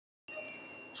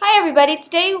Hi everybody,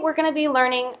 today we're going to be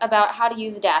learning about how to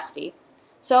use Audacity.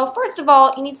 So first of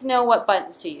all, you need to know what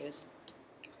buttons to use.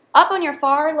 Up on your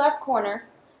far left corner,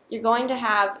 you're going to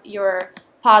have your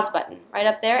pause button right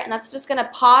up there, and that's just going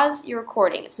to pause your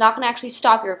recording. It's not going to actually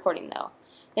stop your recording though.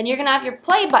 Then you're going to have your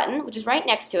play button, which is right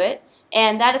next to it,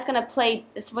 and that is going to play,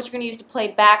 it's what you're going to use to play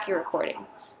back your recording.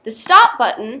 The stop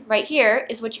button right here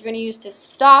is what you're going to use to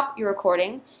stop your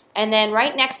recording, and then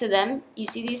right next to them, you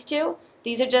see these two?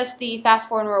 These are just the fast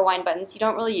forward and rewind buttons. You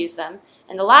don't really use them.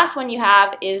 And the last one you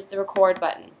have is the record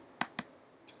button.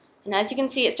 And as you can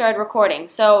see, it started recording.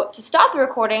 So to stop the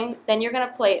recording, then you're going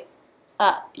to play.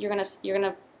 You're going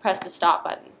to press the stop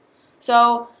button.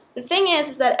 So the thing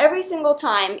is that every single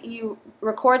time you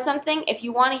record something, if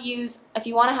you want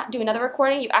to do another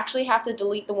recording, you actually have to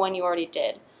delete the one you already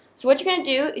did. So what you're going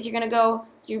to do is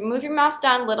you move your mouse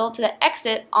down a little to the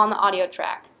exit on the audio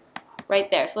track. Right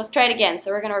there. So let's try it again.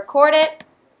 So we're going to record it.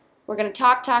 We're going to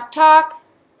talk,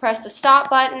 press the stop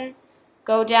button,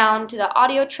 go down to the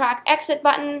audio track exit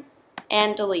button,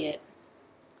 and delete it.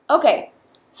 Okay,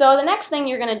 so the next thing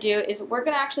you're going to do is we're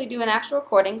going to actually do an actual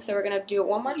recording, so we're going to do it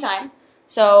one more time.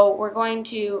 So we're going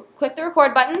to click the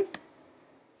record button,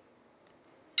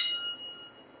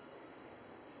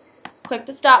 click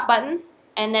the stop button,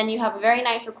 and then you have a very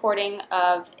nice recording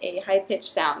of a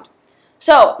high-pitched sound.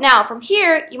 So now from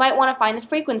here, you might want to find the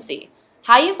frequency.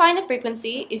 How you find the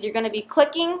frequency is you're going to be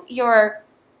clicking your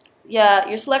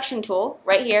selection tool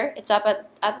right here. It's up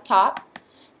at the top.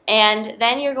 And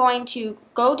then you're going to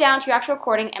go down to your actual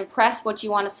recording and press what you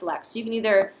want to select. So you can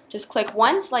either just click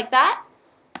once like that,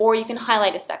 or you can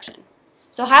highlight a section.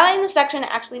 So highlighting the section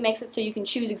actually makes it so you can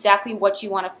choose exactly what you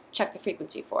want to check the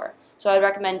frequency for. So I'd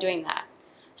recommend doing that.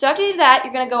 So after you do that,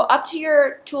 you're going to go up to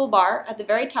your toolbar at the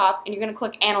very top, and you're going to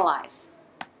click Analyze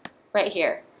right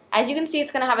here. As you can see,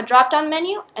 it's going to have a drop-down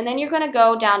menu, and then you're going to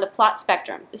go down to Plot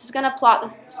Spectrum. This is going to plot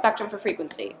the spectrum for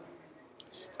frequency.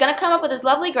 It's going to come up with this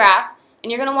lovely graph,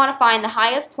 and you're going to want to find the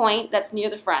highest point that's near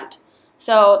the front.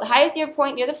 So the highest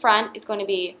point near the front is going to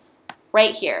be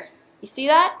right here. You see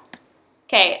that?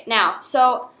 Okay, now,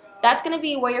 so that's going to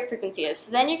be where your frequency is.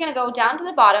 So then you're going to go down to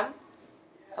the bottom.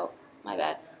 Oh, my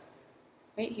bad.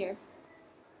 Right here.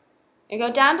 You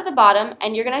go down to the bottom,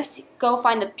 and you're going to go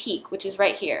find the peak, which is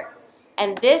right here.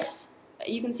 And this,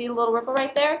 you can see the little ripple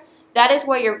right there. That is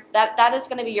where that is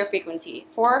going to be your frequency,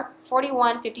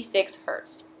 4156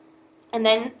 hertz. And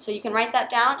then, so you can write that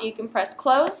down, and you can press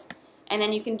close, and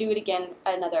then you can do it again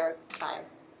at another time.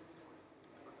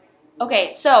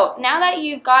 Okay, so now that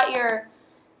you've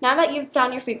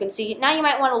found your frequency, now you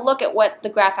might want to look at what the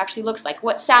graph actually looks like,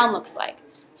 what sound looks like.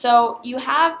 So you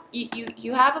have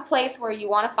a place where you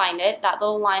want to find it, that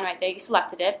little line right there, you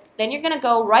selected it. Then you're going to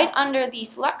go right under the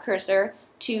select cursor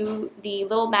to the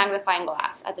little magnifying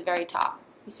glass at the very top.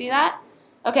 You see that?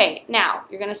 Okay, now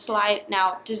you're going to slide,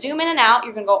 now to zoom in and out,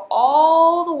 you're going to go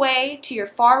all the way to your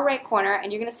far right corner,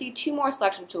 and you're going to see two more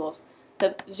selection tools,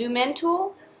 the zoom in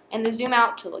tool and the zoom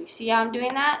out tool. You see how I'm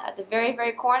doing that at the very,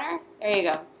 very corner? There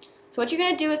you go. So what you're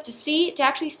going to do is to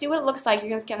actually see what it looks like, you're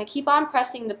just going to keep on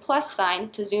pressing the plus sign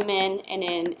to zoom in and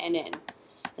in and in.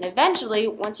 And eventually,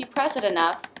 once you press it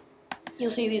enough, you'll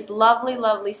see these lovely,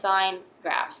 lovely sine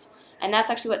graphs. And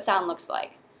that's actually what sound looks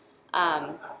like.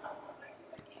 So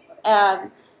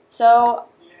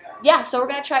we're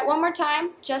going to try it one more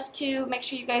time just to make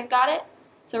sure you guys got it.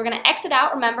 So we're going to exit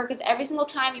out, remember, because every single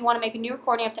time you want to make a new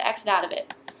recording, you have to exit out of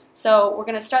it. So we're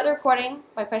going to start the recording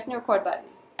by pressing the record button.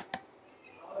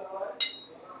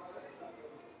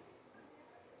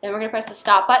 Then we're going to press the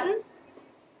stop button.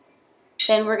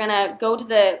 Then we're going to go to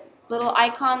the little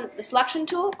icon, the selection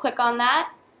tool, click on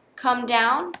that, come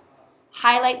down,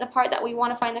 highlight the part that we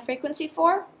want to find the frequency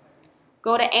for,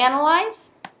 go to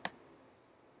Analyze,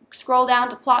 scroll down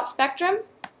to Plot Spectrum,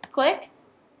 click,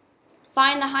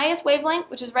 find the highest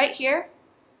wavelength, which is right here,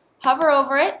 hover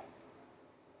over it,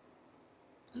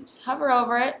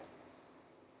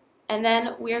 and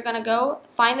then we're going to go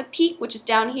find the peak, which is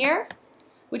down here,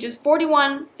 which is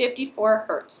 4154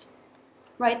 hertz.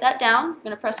 Write that down. I'm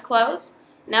going to press close.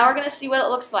 Now we're going to see what it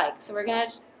looks like. So we're going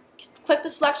to click the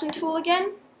selection tool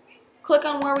again, click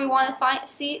on where we want to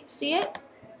see it,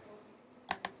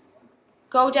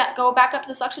 go back up to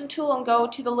the selection tool and go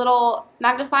to the little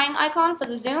magnifying icon for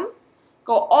the zoom.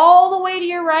 Go all the way to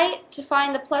your right to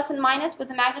find the plus and minus with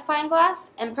the magnifying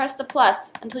glass, and press the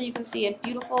plus until you can see a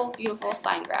beautiful, beautiful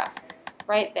sine graph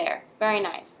right there. Very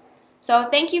nice. So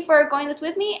thank you for going this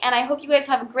with me, and I hope you guys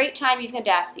have a great time using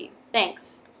Audacity.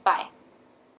 Thanks. Bye.